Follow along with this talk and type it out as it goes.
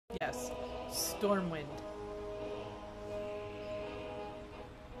Yes. Stormwind.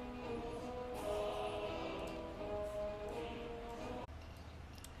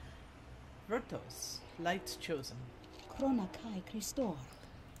 Vertos. Light chosen. Krona kai Christor.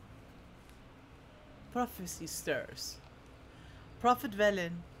 Prophecy stirs. Prophet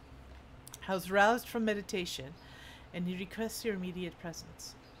Velen has roused from meditation, and he requests your immediate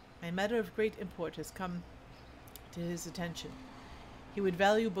presence. A matter of great import has come to his attention. He would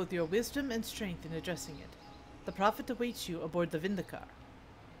value both your wisdom and strength in addressing it. The prophet awaits you aboard the Vindicaar.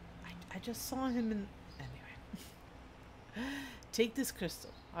 I just saw him in... Anyway. Take this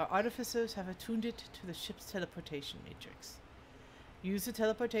crystal. Our artificers have attuned it to the ship's teleportation matrix. Use the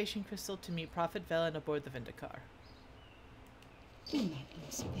teleportation crystal to meet Prophet Velen aboard the Vindicaar. Do not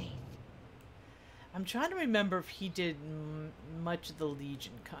lose faith. I'm trying to remember if he did much of the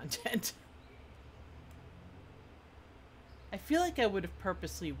Legion content. I feel like I would have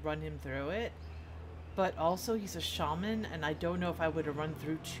purposely run him through it, but also he's a shaman, and I don't know if I would have run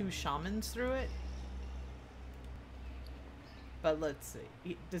through 2 shamans through it. But let's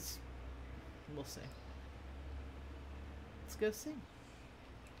see. We'll see. Let's go see.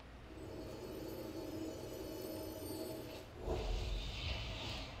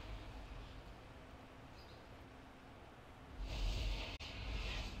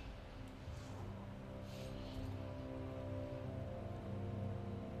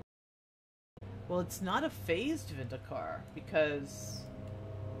 Well, it's not a phased Vindicaar, because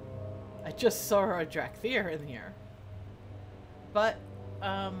I just saw a Drakthir in here. But,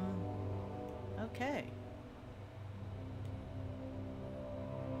 okay.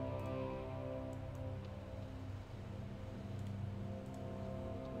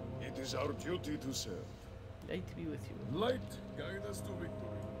 It is our duty to serve. Light to be with you. Light, guide us to victory.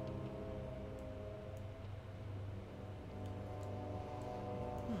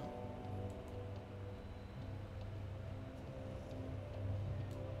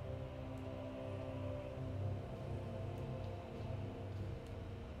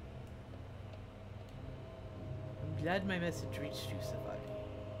 I'm glad my message reached you, Cephali.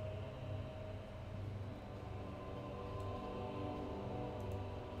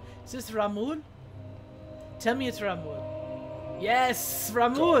 Is this Ramul? Tell me it's Ramul. Yes,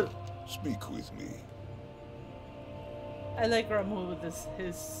 Ramul! Come, speak with me. I like Ramul with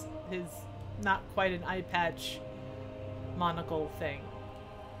his not quite an eye patch monocle thing.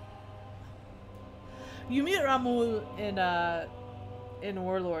 You meet Ramul in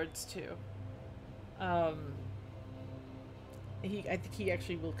Warlords too. I think he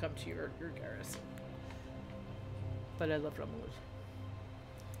actually will come to your garrison. But I love Ramul.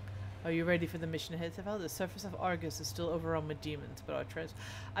 Are you ready for the mission ahead, Cephali? The surface of Argus is still overrun with demons, but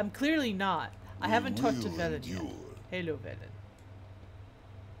I'm clearly not. I haven't talked to Velen yet. Hello, Velen.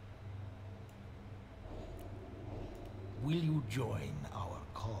 Will you join our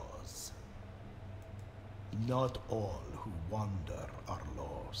cause? Not all who wander are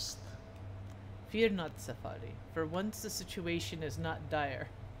lost. Fear not, Cephali. For once the situation is not dire.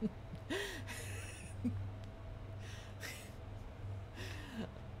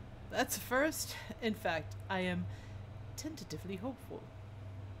 That's first. In fact, I am tentatively hopeful.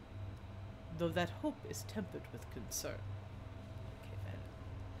 Though that hope is tempered with concern. Okay,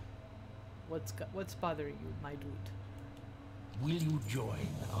 Velen. What's bothering you, my dude? Will you join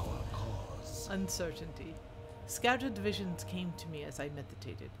our cause? Uncertainty. Scattered visions came to me as I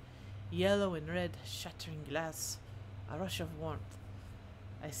meditated. Yellow and red, shattering glass. A rush of warmth.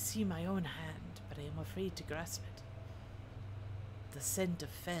 I see my own hand, but I am afraid to grasp it. The scent of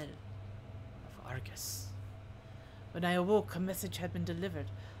Fel, of Argus. When I awoke, a message had been delivered.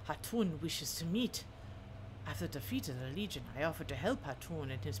 Hatun wishes to meet. After defeat of the Legion, I offered to help Hatun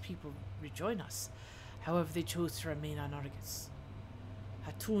and his people rejoin us. However, they chose to remain on Argus.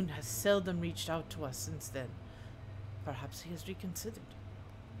 Hatun has seldom reached out to us since then. Perhaps he has reconsidered.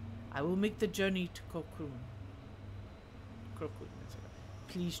 I will make the journey to Kokun.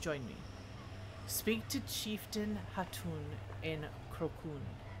 Please join me. Speak to Chieftain Hatun in Krokun.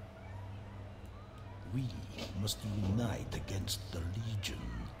 We must unite against the Legion.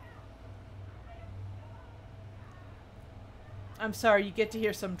 I'm sorry, you get to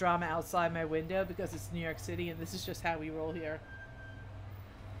hear some drama outside my window because it's New York City and this is just how we roll here.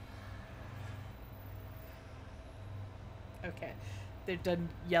 Okay. They're done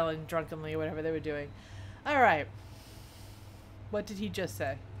yelling drunkenly or whatever they were doing. Alright. What did he just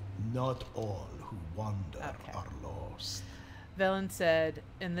say? Not all who wander are lost. Velen said,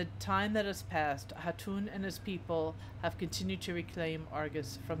 in the time that has passed, Hatun and his people have continued to reclaim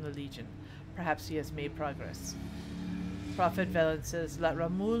Argus from the Legion. Perhaps he has made progress. Prophet Velen says, let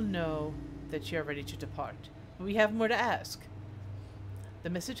Ramul know that you are ready to depart. We have more to ask. The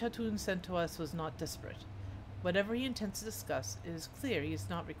message Hatun sent to us was not desperate. Whatever he intends to discuss, it is clear he is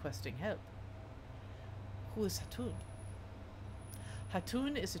not requesting help. Who is Hatun?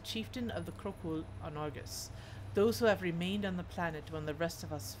 Hatun is a chieftain of the Krokul on Argus, those who have remained on the planet when the rest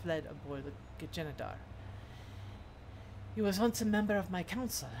of us fled aboard the Genadar. He was once a member of my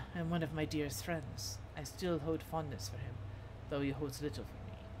council and one of my dearest friends. I still hold fondness for him, though he holds little for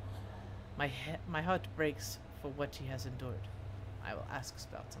me. My heart breaks for what he has endured. I will ask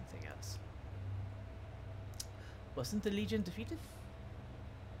about something else. Wasn't the Legion defeated?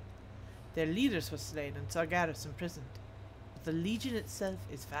 Their leaders were slain and Sargeras imprisoned. But the Legion itself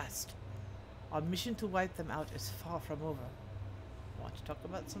is vast. Our mission to wipe them out is far from over. Want to talk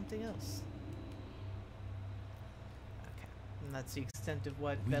about something else? Okay, and that's the extent of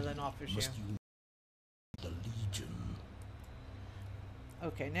what Velen offers you. The Legion.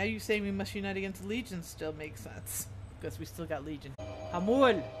 Okay, now you say we must unite against the Legion still makes sense. Because we still got Legion.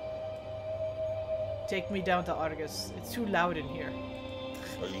 Hamul! Take me down to Argus. It's too loud in here.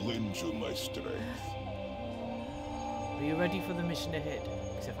 I lend you my strength. Are you ready for the mission ahead,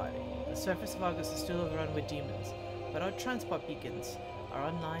 Cephali? The surface of Argus is still overrun with demons, but our transport beacons are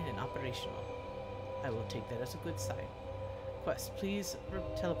online and operational. I will take that as a good sign. Quest, please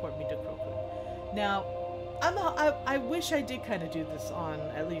teleport me to Krokun. Now, I wish I did kind of do this on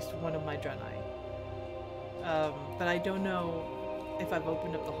at least one of my Draenei. But I don't know if I've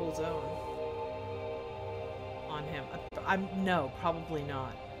opened up the whole zone on him. No, probably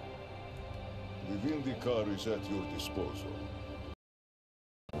not. The Vindicaar is at your disposal.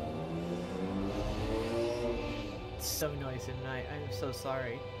 It's so noisy tonight. I'm so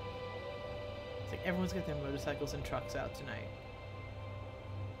sorry. It's like everyone's got their motorcycles and trucks out tonight.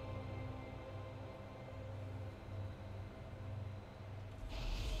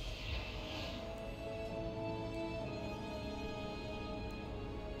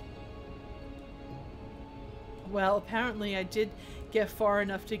 Well, apparently I did get far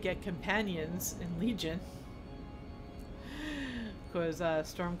enough to get companions in Legion. Because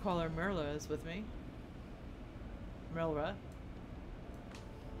Stormcaller Merla is with me. Merlra.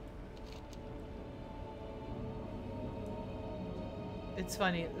 It's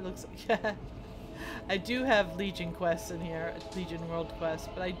funny, it looks like I do have Legion quests in here, Legion World Quest,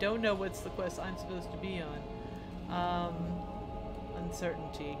 but I don't know what's the quest I'm supposed to be on.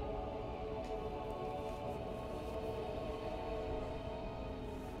 Uncertainty.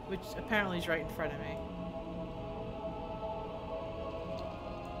 Which apparently is right in front of me.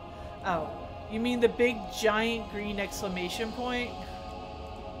 Oh, you mean the big giant green exclamation point?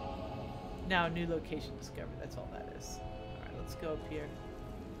 Now, new location discovered. That's all that is. Alright, let's go up here.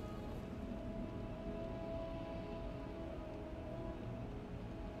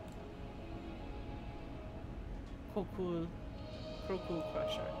 Krokul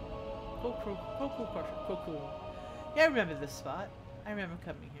Crusher. Krokul Crusher. Krokul. Yeah, I remember this spot. I remember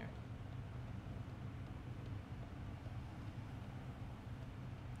coming here.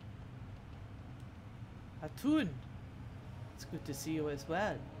 Hatun! It's good to see you as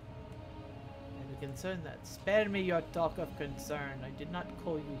well. I have a concern that. Spare me your talk of concern. I did not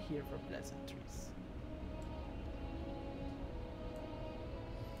call you here for pleasantries.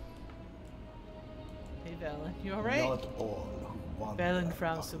 Hey Velen, you alright? Not all who wander Velen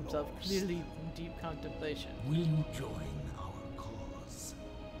frowns are himself, lost. clearly in deep contemplation. Will you join our cause?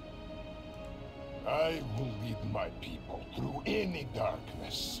 I will lead my people through any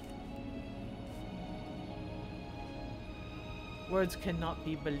darkness. Words cannot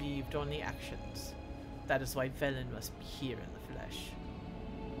be believed, only actions. That is why Velen must be here in the flesh.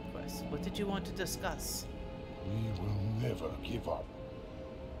 Quest, what did you want to discuss? We will never give up.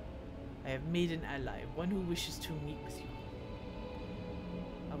 I have made an ally, one who wishes to meet with you.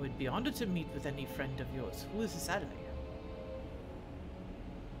 I would be honored to meet with any friend of yours. Who is this ally?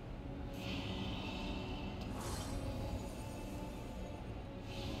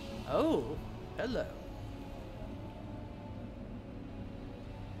 Oh, hello.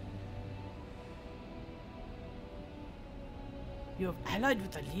 You have allied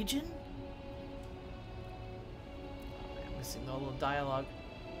with the Legion? Oh, I'm missing the little dialogue.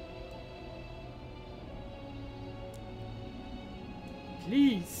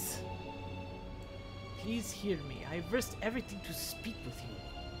 Please. Please hear me. I have risked everything to speak with you.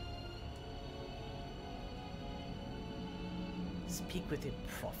 Speak with him,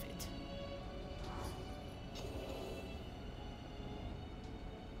 prophet.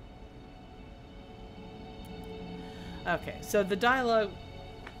 Okay, so the dialogue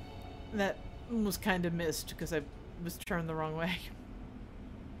that was kind of missed because I was turned the wrong way.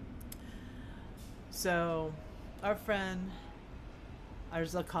 So, our friend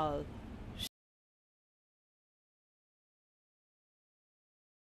Arzakal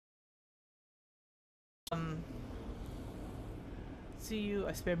see you.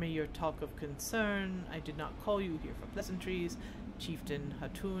 I spare me your talk of concern. I did not call you here for pleasantries. Chieftain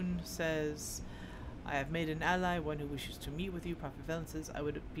Hatun says, I have made an ally, one who wishes to meet with you. Prophet Velen says, I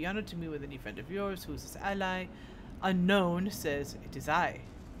would be honored to meet with any friend of yours. Who is this ally? Unknown says, it is I.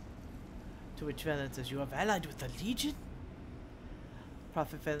 To which Velen says, you have allied with the Legion?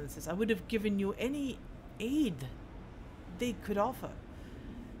 Prophet Velen says, I would have given you any aid they could offer.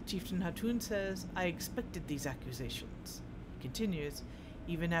 Chieftain Hatun says, I expected these accusations. He continues,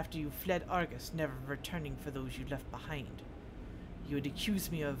 even after you fled Argus, never returning for those you left behind. You would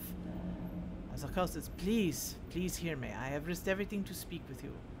accuse me of... Azakal says, please hear me. I have risked everything to speak with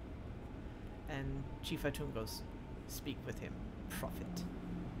you. And Chief Hatun goes, speak with him, prophet.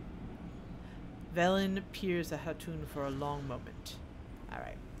 Velen peers at Hatun for a long moment.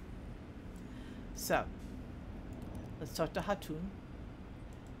 Alright. So, let's talk to Hatun.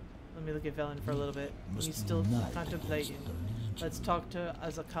 Let me look at Velen for a little bit. He's still contemplating. Let's talk to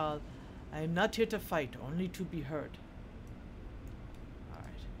Azakal. I am not here to fight, only to be heard.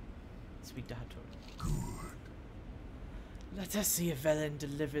 Alright. Speak to Hatun. Good. Let us see if Velen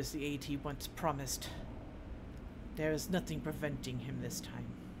delivers the aid he once promised. There is nothing preventing him this time.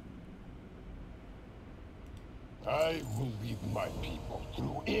 I will lead my people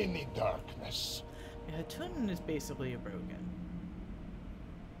through any darkness. Hatun is basically a Brogan.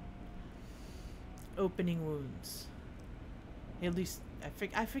 Opening wounds. At least,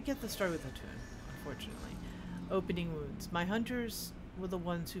 I forget the story with Hatun, unfortunately. Opening wounds. My hunters were the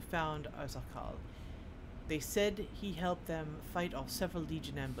ones who found Arzakal. They said he helped them fight off several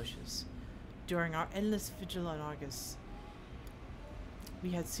Legion ambushes. During our endless vigil on Argus,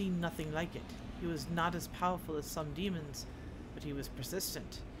 we had seen nothing like it. He was not as powerful as some demons, but he was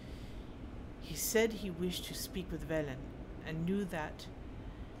persistent. He said he wished to speak with Velen, and knew that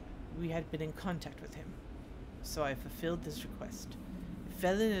we had been in contact with him. So I fulfilled this request. If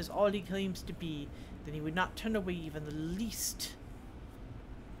Velen is all he claims to be, then he would not turn away even the least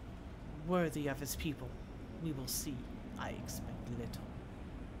worthy of his people. We will see. I expect little.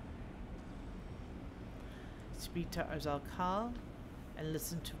 Speak to Arzakal and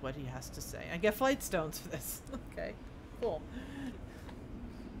listen to what he has to say. I get flight stones for this. Okay, cool.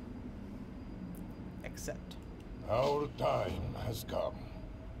 Accept. Our time has come.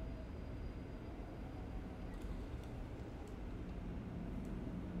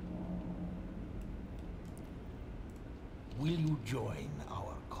 Will you join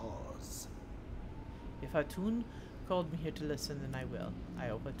our cause? If Hatun called me here to listen, then I will. I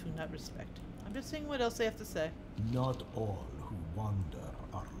owe Hatun that respect. I'm just seeing what else they have to say. Not all who wander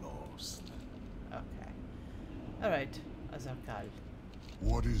are lost. Okay. Alright, Azakal.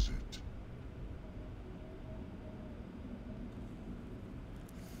 What is it?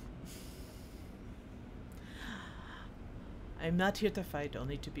 I'm not here to fight,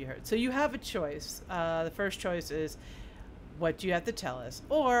 only to be heard. So you have a choice. The first choice is, what do you have to tell us?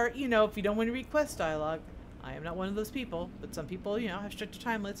 Or, you know, if you don't want to read quest dialogue, I am not one of those people, but some people, you know, have stricter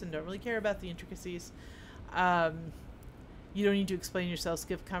time limits and don't really care about the intricacies. You don't need to explain yourself,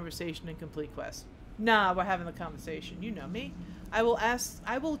 skip conversation, and complete quest. Nah, we're having the conversation. You know me. I will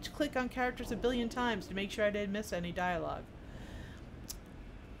click on characters a billion times to make sure I didn't miss any dialogue.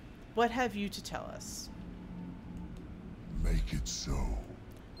 What have you to tell us? Make it so.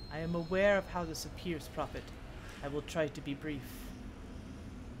 I am aware of how this appears, Prophet. I will try to be brief.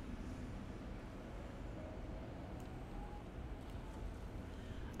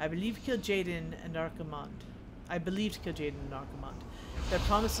 I believed Kil'jaeden and Archimonde. Their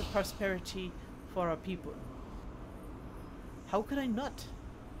promise of prosperity for our people. How could I not?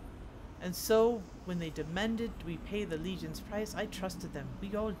 And so, when they demanded we pay the Legion's price, I trusted them.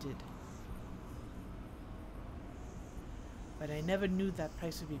 We all did. But I never knew that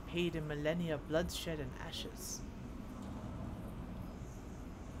price would be paid in millennia of bloodshed and ashes.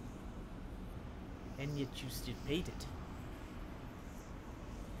 And yet you still paid it.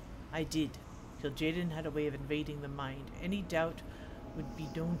 I did. Kil'jaeden had a way of invading the mind. Any doubt would be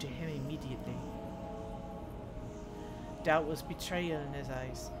known to him immediately. Doubt was betrayal in his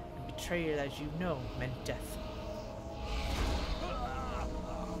eyes, and betrayal, as you know, meant death.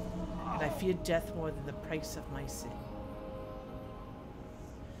 And I feared death more than the price of my sin.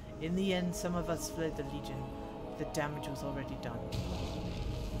 In the end, some of us fled the Legion. The damage was already done.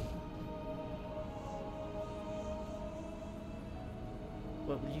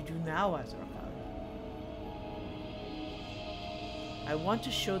 What will you do now, Azrakal? I want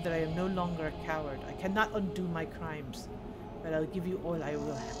to show that I am no longer a coward. I cannot undo my crimes, but I'll give you all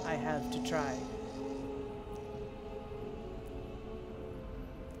I have to try.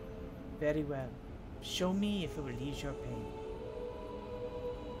 Very well. Show me if it will ease your pain.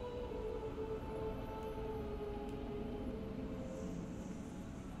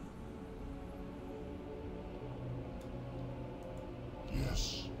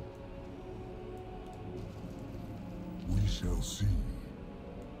 Yes. We shall see.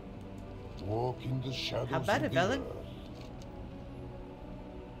 Walk in the shadows How about of it, the Velen? earth.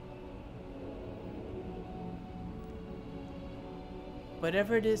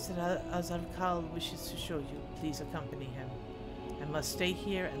 Whatever it is that Azarkal wishes to show you, please accompany him. I must stay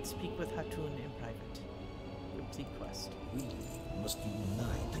here and speak with Hatun in private. Complete quest. We must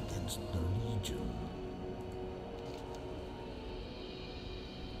unite against the Legion.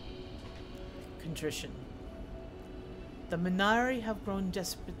 Contrition. The Minari have grown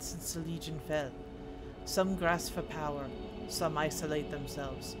desperate since the Legion fell. Some grasp for power, some isolate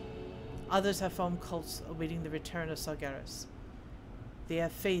themselves. Others have formed cults awaiting the return of Sargeras. They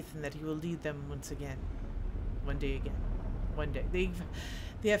have faith in that he will lead them once again. One day again. One day.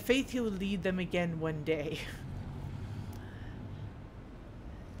 They have faith he will lead them again one day.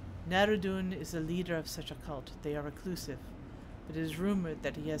 Narudun is the leader of such a cult. They are reclusive, but it is rumored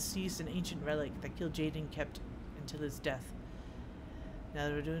that he has seized an ancient relic that Kil'jaeden kept until his death.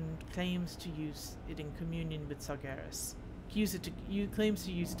 Narudun claims to use it in communion with Sargeras. Claims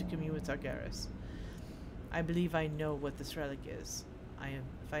to use it to commune with Sargeras. I believe I know what this relic is.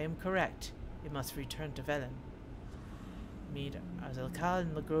 If I am correct, it must return to Velen. Meet Azalkal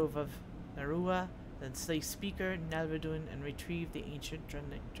in the grove of Narua, then slay Speaker Nalredun and retrieve the ancient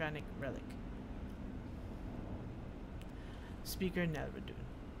Draenei relic. Speaker Nalredun.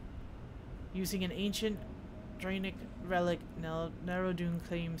 Using an ancient Draenei relic, Nalredun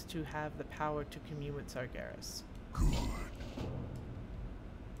claims to have the power to commune with Sargeras. Good.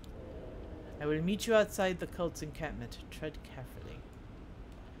 I will meet you outside the cult's encampment. Tread carefully.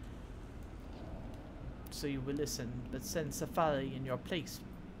 So you will listen, but send Cephali in your place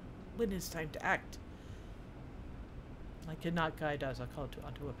when it's time to act. I cannot guide Azarkal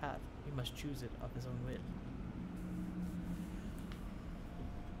onto a path. He must choose it of his own will.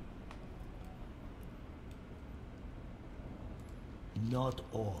 Not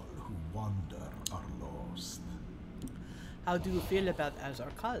all who wander are lost. How do you feel about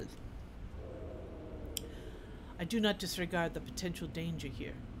Azarkal? I do not disregard the potential danger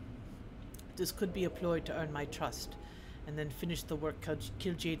here. This could be a ploy to earn my trust, and then finish the work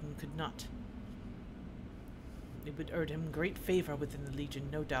Kil'jaeden could not. It would earn him great favor within the Legion,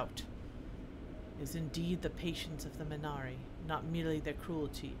 no doubt. It is indeed the patience of the Minari, not merely their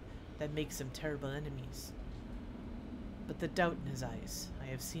cruelty, that makes them terrible enemies. But the doubt in his eyes, I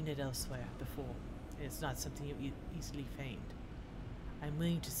have seen it elsewhere before, and it's not something you easily feign. I am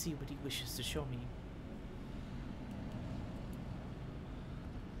willing to see what he wishes to show me.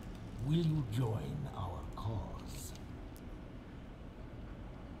 Will you join our cause?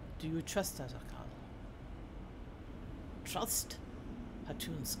 Do you trust Azarkal? Trust?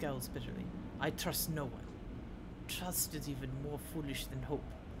 Hatun scowls bitterly. I trust no one. Trust is even more foolish than hope.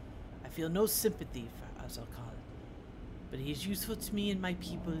 I feel no sympathy for Azarkal, but he is useful to me and my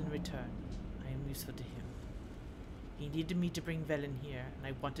people in return. I am useful to him. He needed me to bring Velen here, and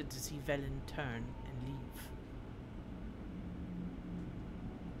I wanted to see Velen turn and leave.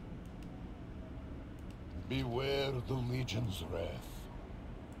 Beware the Legion's wrath.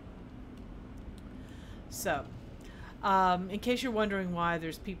 So, in case you're wondering why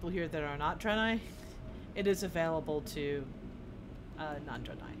there's people here that are not Draenei, it is available to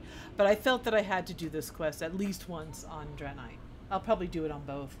non-Draenei. But I felt that I had to do this quest at least once on Draenei. I'll probably do it on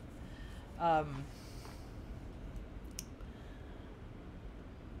both.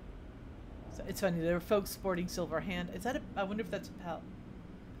 So it's funny, there are folks sporting silver hand. Is that a, I wonder if that's a pal.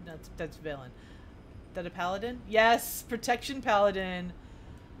 No, that's Velen. Is that a paladin? Yes, protection paladin.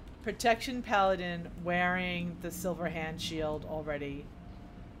 Protection paladin wearing the silver hand shield already.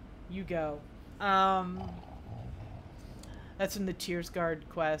 You go. That's from the Tears Guard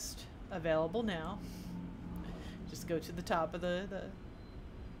quest. Available now. Just go to the top of the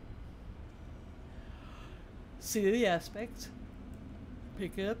see the aspects.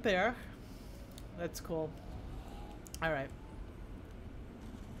 Pick it up there. That's cool. Alright.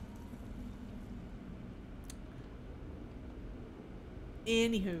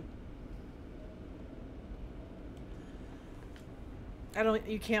 Anywho.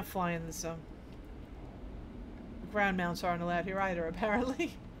 You can't fly in this zone. Ground mounts aren't allowed here either,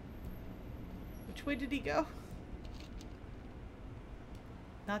 apparently. Which way did he go?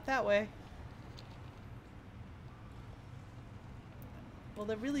 Not that way. Well,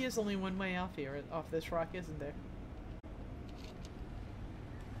 there really is only one way off here, off this rock, isn't there?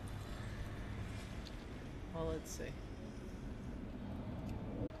 Well, let's see.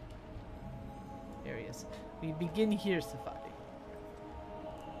 There he is. We begin here, Cephali.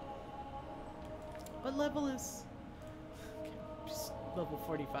 What level is... Okay, just level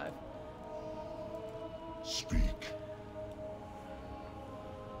 45. Speak.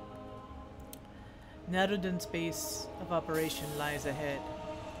 Narudan's base of operation lies ahead.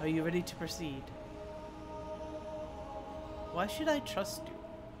 Are you ready to proceed? Why should I trust you?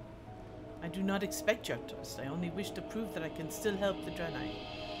 I do not expect your trust. I only wish to prove that I can still help the Draenei.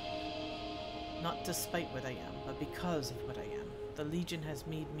 Not despite what I am, but because of what I am. The Legion has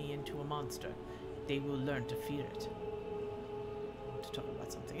made me into a monster. They will learn to fear it. I want to talk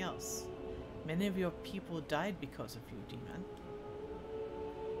about something else. Many of your people died because of you, demon.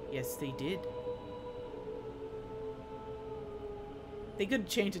 Yes, they did. They could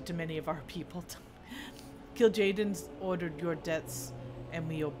change it to many of our people. Kil'jaeden's ordered your deaths, and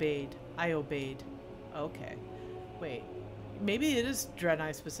we obeyed. I obeyed. Okay. Wait. Maybe it is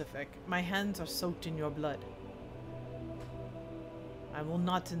Draenei specific. My hands are soaked in your blood. I will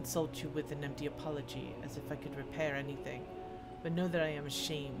not insult you with an empty apology, as if I could repair anything, but know that I am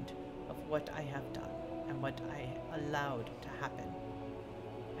ashamed of what I have done, and what I allowed to happen.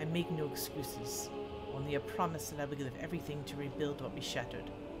 I make no excuses. Only a promise that I will give everything to rebuild what we shattered.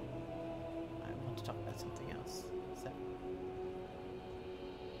 I want to talk about something else.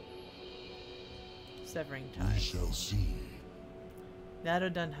 Severing time. We shall see.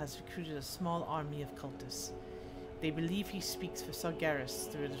 Narudan has recruited a small army of cultists. They believe he speaks for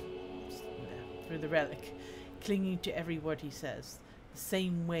Sargeras through the relic, clinging to every word he says. The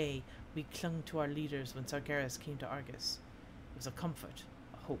same way we clung to our leaders when Sargeras came to Argus. It was a comfort,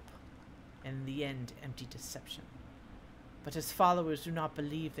 a hope, and in the end, empty deception. But his followers do not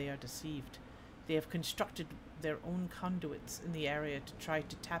believe they are deceived. They have constructed their own conduits in the area to try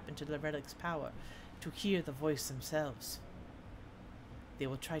to tap into the relic's power, to hear the voice themselves. They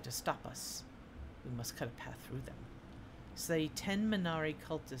will try to stop us. We must cut a path through them. Slay 10 Minari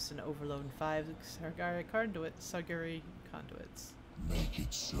cultists and overload 5 Sargari conduits. Make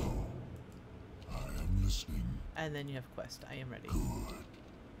it so. I am listening. And then you have quest. I am ready. Good.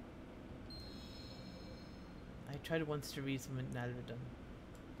 I tried once to reason with Narudan,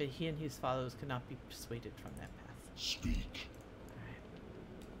 but he and his followers could not be persuaded from that path. Speak. Alright.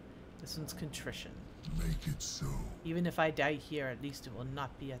 This one's contrition. Make it so. Even if I die here, at least it will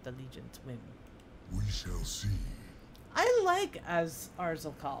not be at the Legion's whim. We shall see. I like as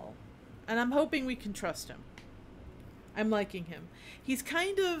Arzalkal, and I'm hoping we can trust him. I'm liking him. He's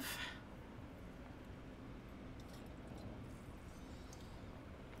kind of...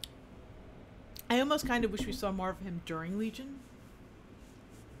 I almost kind of wish we saw more of him during Legion.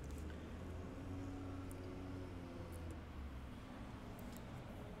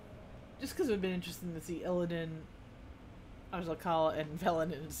 Just because it would have been interesting to see Illidan, Arzalkal, and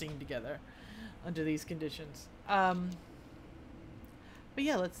Velen in a scene together under these conditions. But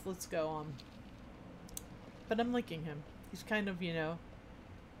yeah, let's go on. But I'm liking him. He's kind of, you know...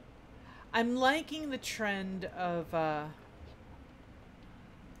 I'm liking the trend of,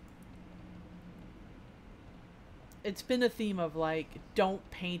 it's been a theme of, like, don't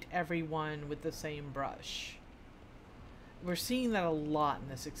paint everyone with the same brush. We're seeing that a lot in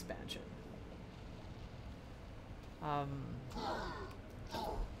this expansion.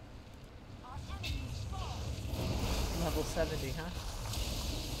 Level 70, huh?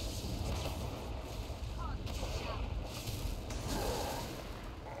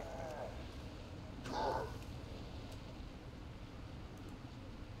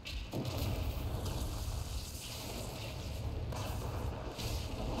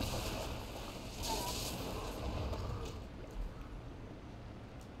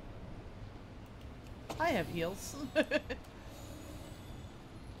 I have heals.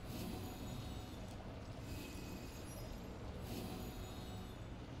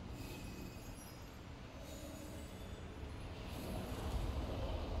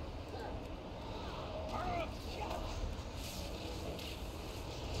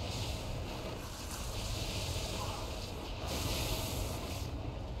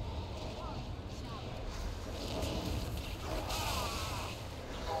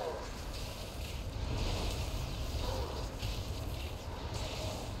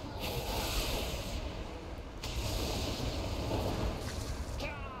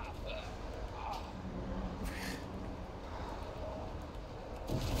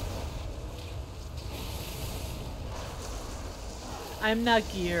 I'm not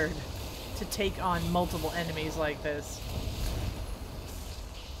geared to take on multiple enemies like this.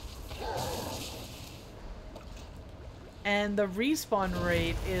 And the respawn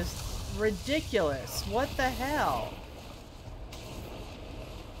rate is ridiculous. What the hell?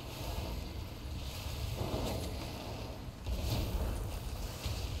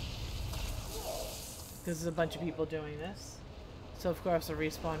 Because there's a bunch of people doing this. So of course the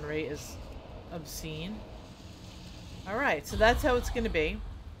respawn rate is obscene. Alright, so that's how it's going to be.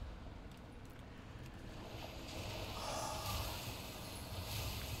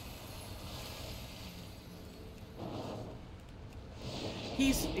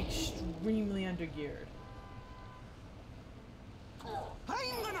 He's extremely undergeared.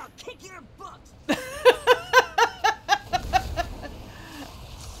 I'm gonna kick your butt!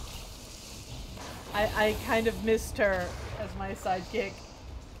 I kind of missed her as my sidekick.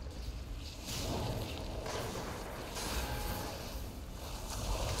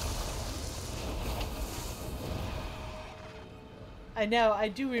 I know, I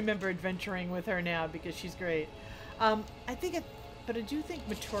do remember adventuring with her now because she's great. But I do think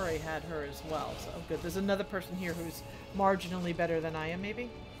Matori had her as well, so good. There's another person here who's marginally better than I am, maybe?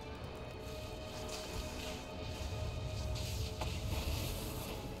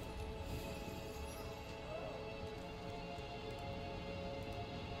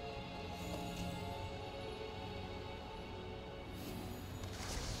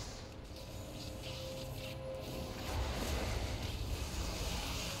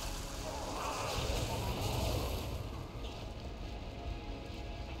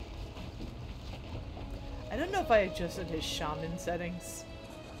 I don't know if I adjusted his shaman settings.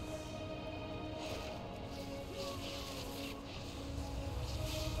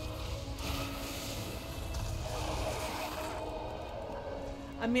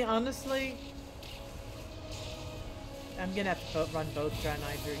 I mean, honestly, I'm gonna have to run both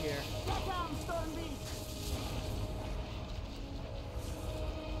Draenei through here. Get down, Storm Beast!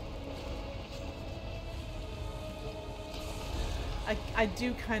 I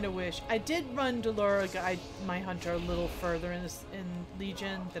do kind of wish I did run Delora guide my hunter a little further in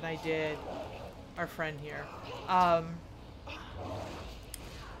Legion than I did our friend here. I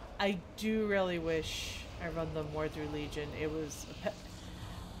do really wish I run them more through Legion. It was,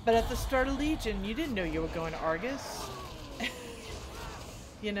 but at the start of Legion, you didn't know you were going to Argus.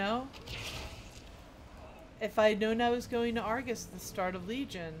 You know, if I'd known I was going to Argus at the start of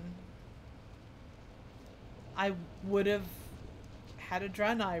Legion, I would have had a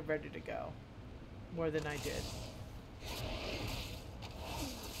Draenei ready to go more than I did.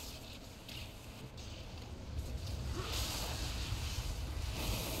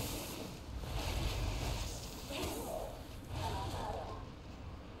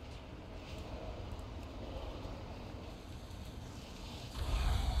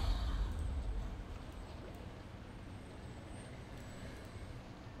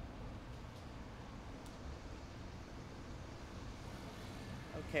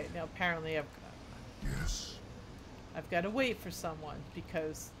 Okay, now apparently I've got to wait for someone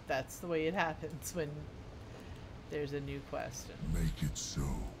because that's the way it happens when there's a new quest. Make it so.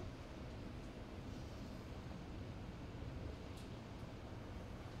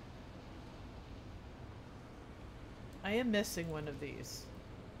 I am missing one of these.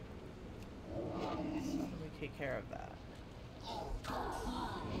 So let me take care of that.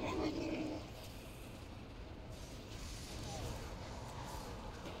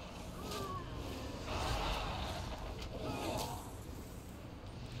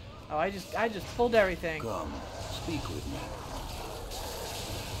 Oh, I just pulled everything. Come, speak with me.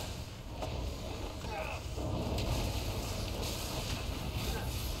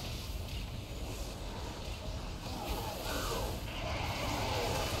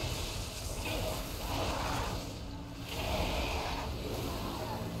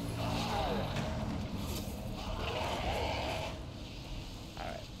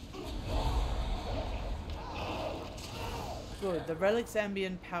 Good. The relic's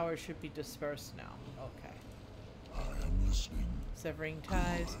ambient power should be dispersed now. Okay. I am listening. Severing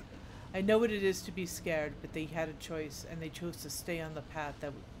ties. I know what it is to be scared, but they had a choice, and they chose to stay on the path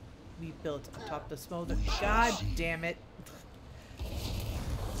that we built atop the smolder. God damn it.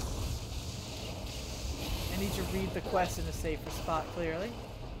 I need to read the quest in a safer spot, clearly.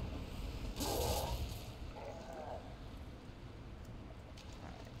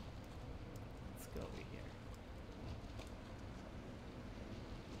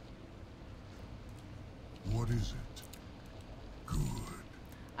 What is it? Good.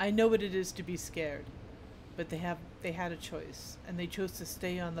 I know what it is to be scared, but they had a choice, and they chose to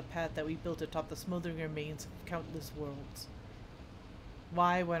stay on the path that we built atop the smoldering remains of countless worlds.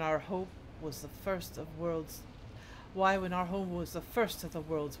 Why, when our hope was the first of worlds, why, when our home was the first of the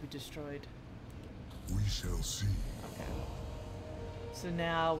worlds we destroyed? We shall see. Okay. So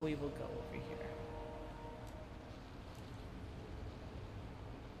now we will go over here.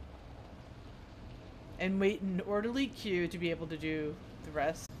 And wait in orderly queue to be able to do the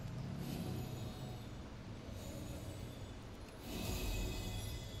rest.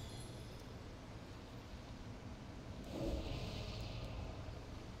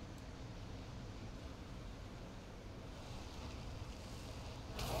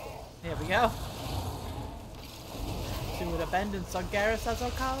 There we go. To an abandoned Sargeras, as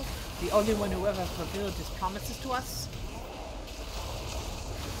I'll call, the only one who ever fulfilled his promises to us.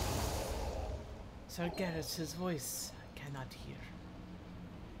 Sargeras, his voice I cannot hear.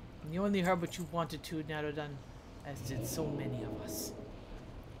 And you only heard what you wanted to, Narodan, as did so many of us.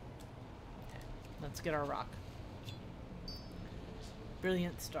 Okay, let's get our rock.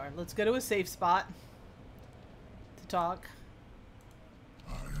 Brilliant star. Let's go to a safe spot to talk.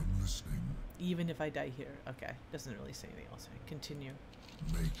 I am listening. Even if I die here. Okay, doesn't really say anything else. I continue.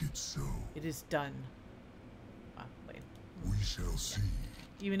 Make it so. It is done. Ah, wait. We shall see.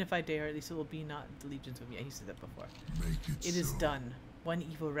 Even if I dare, at least it will be not the legions of me. He said that before. Make it so. It is done. One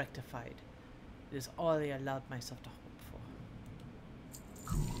evil rectified. It is all I allowed myself to hope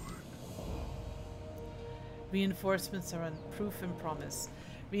for. Good. Reinforcements are on proof and promise.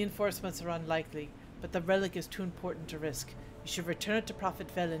 Reinforcements are unlikely, but the relic is too important to risk. You should return it to Prophet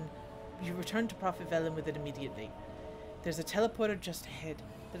Velen. You return to Prophet Velen with it immediately. There's a teleporter just ahead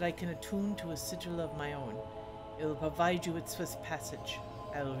that I can attune to a sigil of my own. It will provide you with swift passage.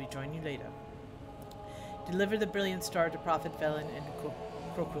 I will rejoin you later. Deliver the brilliant star to Prophet Velen and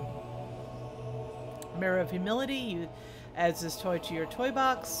Kroku. Mirror of Humility, you adds this toy to your toy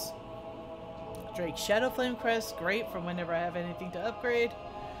box. Drake Shadow Flame Crest, great for whenever I have anything to upgrade.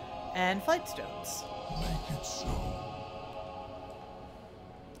 And Flight Stones. Make it so.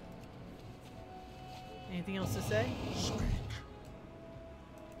 Anything else to say? Speak.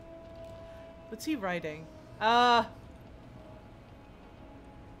 What's he writing?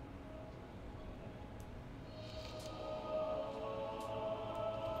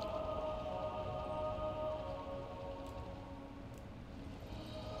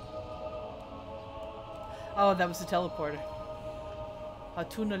 Oh, that was the teleporter.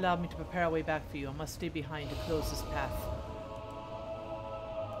 Hatun allowed me to prepare a way back for you. I must stay behind to close this path.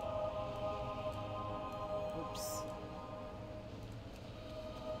 Oops.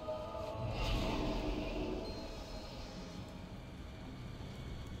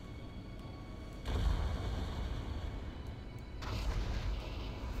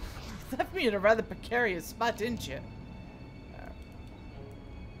 You left me in a rather precarious spot, didn't you?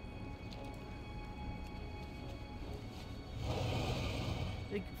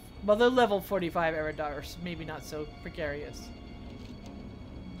 Well, they're level 45 Eridars, maybe not so precarious.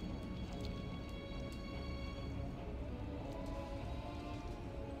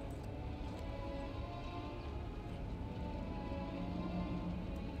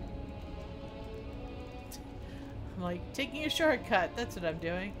 I'm like, taking a shortcut, that's what I'm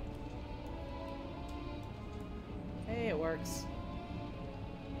doing. Hey, it works.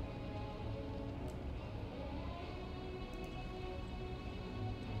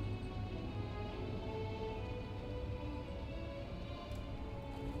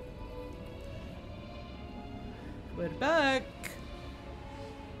 We're back!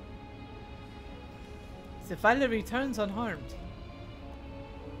 Cephali returns unharmed.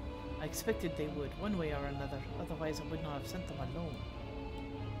 I expected they would, one way or another. Otherwise I would not have sent them alone.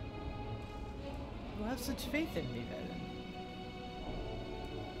 You have such faith in me, Velen.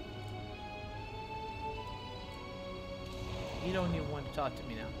 You don't even want to talk to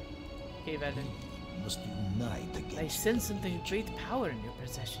me now. Okay, Velen. Must unite against. I sense something of great power in your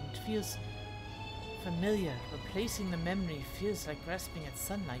possession. It feels familiar. Replacing the memory feels like grasping at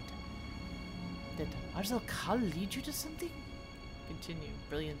sunlight. Did Arzal Kal lead you to something? Continue.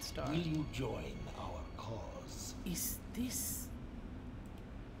 Brilliant star. Will you join our cause? Is this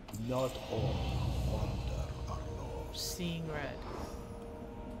Not all who wander are lost. seeing red?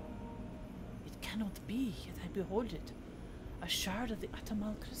 It cannot be, yet I behold it. A shard of the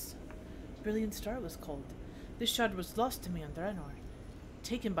Atamal crystal. Brilliant star was called. This shard was lost to me on Draenei,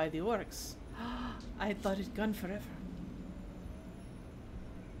 taken by the orcs. I had thought it gone forever.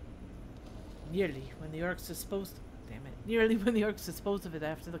 Nearly when the orcs disposed of it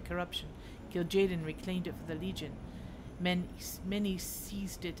after the corruption, Kil'jaeden reclaimed it for the Legion. Many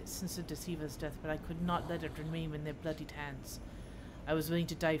seized it since the Deceiver's death, but I could not let it remain in their bloodied hands. I was willing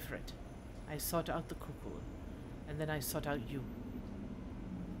to die for it. I sought out the Kukul, and then I sought out you.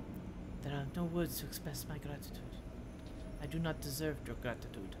 There are no words to express my gratitude. I do not deserve your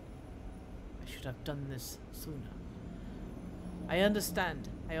gratitude. I should have done this sooner. I understand.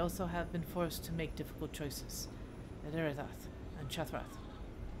 I also have been forced to make difficult choices at Eredath and Chathrath.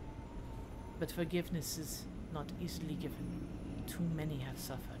 But forgiveness is not easily given. Too many have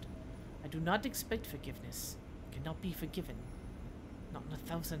suffered. I do not expect forgiveness. I cannot be forgiven. Not in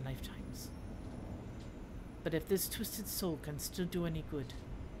 1,000 lifetimes. But if this twisted soul can still do any good,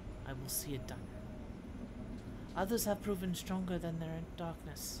 I will see it done. Others have proven stronger than their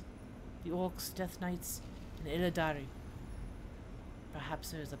darkness. The Orcs, Death Knights, and Illidari.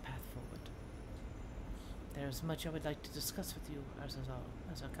 Perhaps there is a path forward. There is much I would like to discuss with you,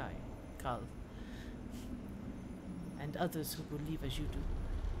 Azakai, Kal, and others who believe as you do.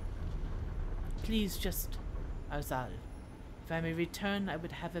 Please just, Arzal. If I may return, I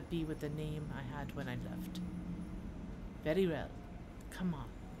would have it be with the name I had when I left. Very well. Come on,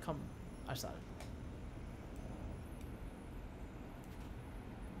 come, Arzal.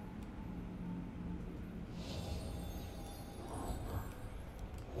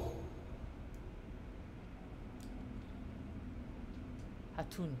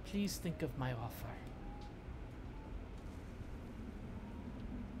 Hatun, please think of my offer.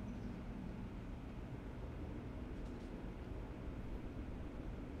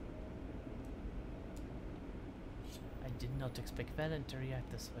 I did not expect Velen to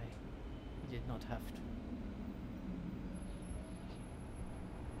react this way. He did not have to.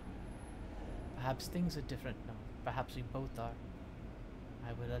 Perhaps things are different now. Perhaps we both are.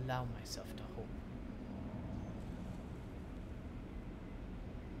 I will allow myself to hope.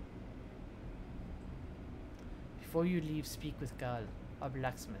 Before you leave, speak with Gal, our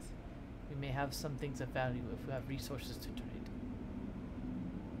blacksmith. We may have some things of value if we have resources to trade.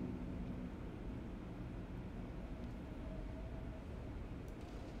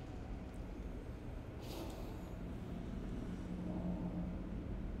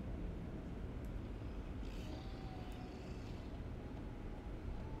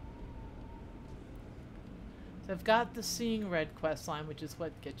 So I've got the Seeing Red questline, which is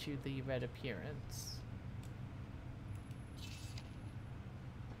what gets you the red appearance.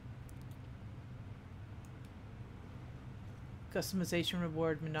 Customization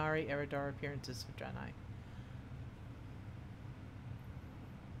reward Minari Eridar appearances for Draenei.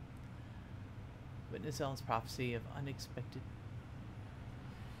 Witness Ellen's prophecy of unexpected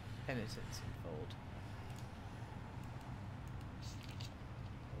penitence unfold.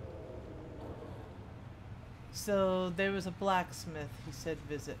 So there was a blacksmith, he said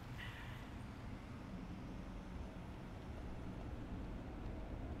visit.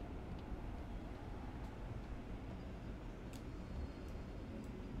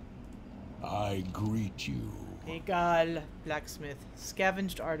 I greet you. Egal, blacksmith.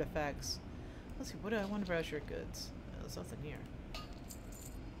 Scavenged artifacts. Let's see, what do I want to browse your goods? There's nothing here. I'm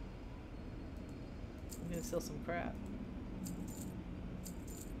gonna sell some crap.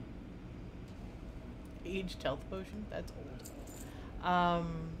 Aged health potion? That's old.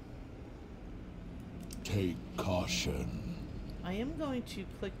 Take caution. I am going to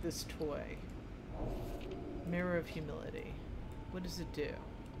click this toy. Mirror of Humility. What does it do?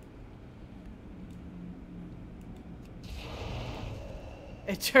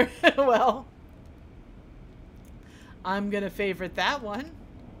 It well, I'm gonna favorite that one.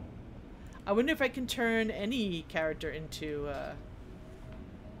 I wonder if I can turn any character into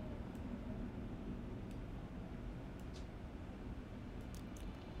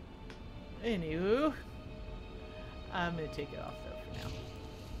anywho, I'm gonna take it off though for now.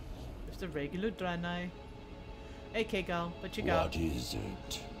 There's the regular Draenei. Hey Kegal, what you got? What is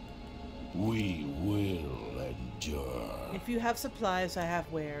it? We will endure. If you have supplies, I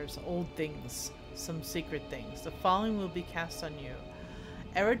have wares, old things, some secret things. The following will be cast on you.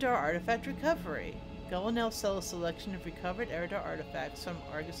 Eridar Artifact Recovery. Go and now sell a selection of recovered Eridar artifacts from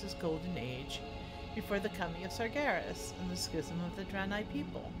Argus's Golden Age before the coming of Sargeras and the schism of the Draenei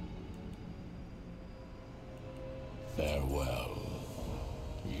people. Farewell.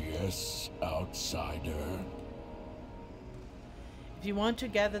 Yes, outsider. If you want to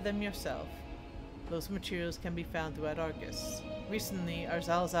gather them yourself, those materials can be found throughout Argus. Recently,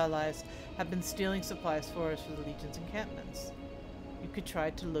 Arzal's allies have been stealing supplies for us for the Legion's encampments. You could try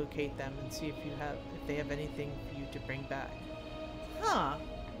to locate them and see if they have anything for you to bring back. Huh.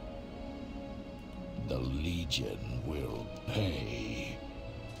 The Legion will pay.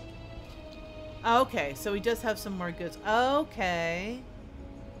 Okay, so he does have some more goods. Okay.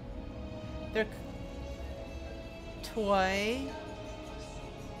 They're toy.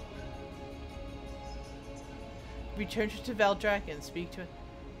 Return to Valdrak and speak to it.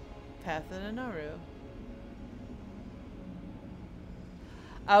 Path of the Naru.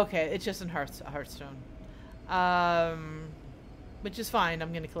 Okay, it's just in Hearthstone. Which is fine.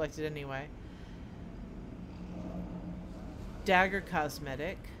 I'm going to collect it anyway. Dagger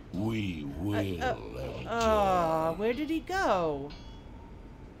cosmetic. We will. Oh, where did he go?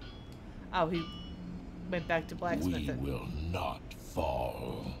 Oh, he went back to blacksmithing. We will not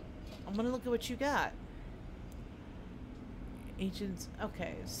fall. I'm going to look at what you got. Ancients.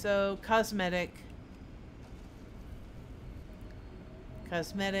 Okay, so cosmetic.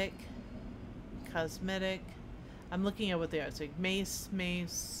 Cosmetic. Cosmetic. I'm looking at what they are. It's like mace,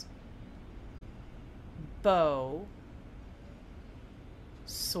 mace, bow,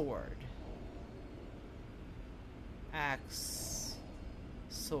 sword, axe,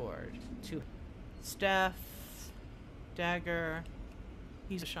 sword, two, staff, dagger.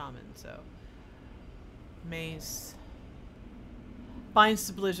 He's a shaman, so mace. Binds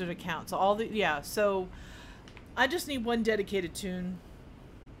to Blizzard account. So all the, yeah, so I just need one dedicated tune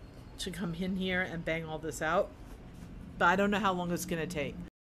to come in here and bang all this out. But I don't know how long it's going to take.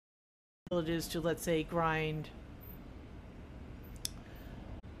 It is to, let's say, grind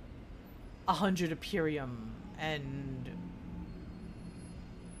 100 Imperium and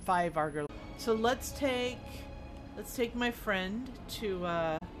 5 Arger. So let's take my friend to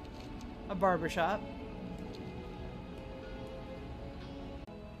a barbershop.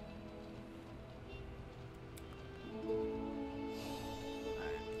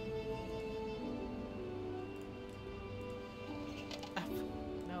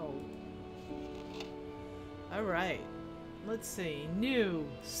 Alright, let's see. New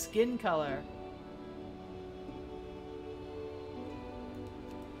skin color.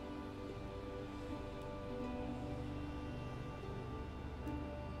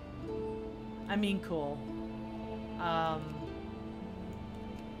 I mean, cool.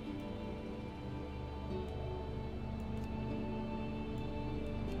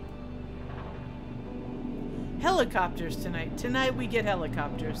 Helicopters tonight. Tonight we get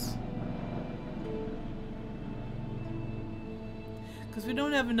helicopters. Because we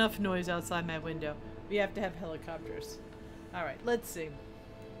don't have enough noise outside my window. We have to have helicopters. Alright, let's see.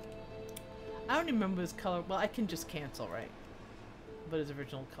 I don't remember his color. Well, I can just cancel, right? What his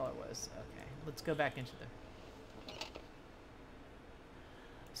original color was. Okay, let's go back into the...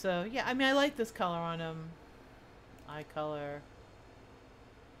 So, yeah, I mean, I like this color on him. Eye color.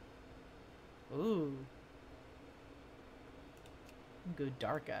 Ooh. Good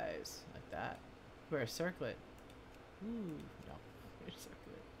dark eyes. Like that. Wear a circlet. Ooh, no.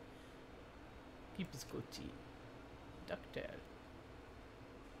 Circlet. Keep his goatee. Ducktail.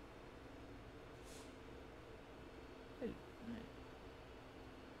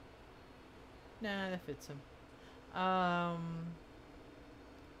 Nah, that fits him.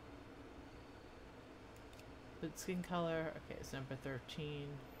 But skin color. Okay, it's number 13.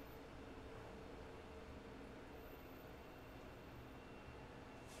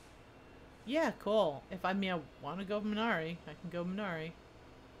 Yeah, cool. If I mean I want to go Minari, I can go Minari.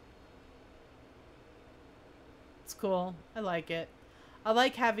 It's cool. I like it. I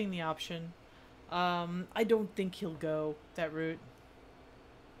like having the option. I don't think he'll go that route.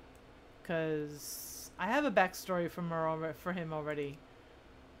 Because I have a backstory for him already.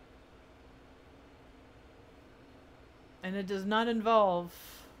 And it does not involve...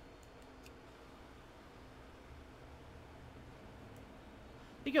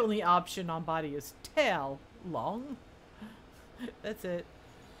 I think the only option on body is tail long. That's it.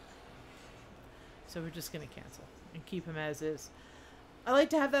 So we're just going to cancel and keep him as is. I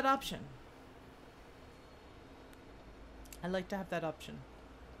like to have that option. I like to have that option.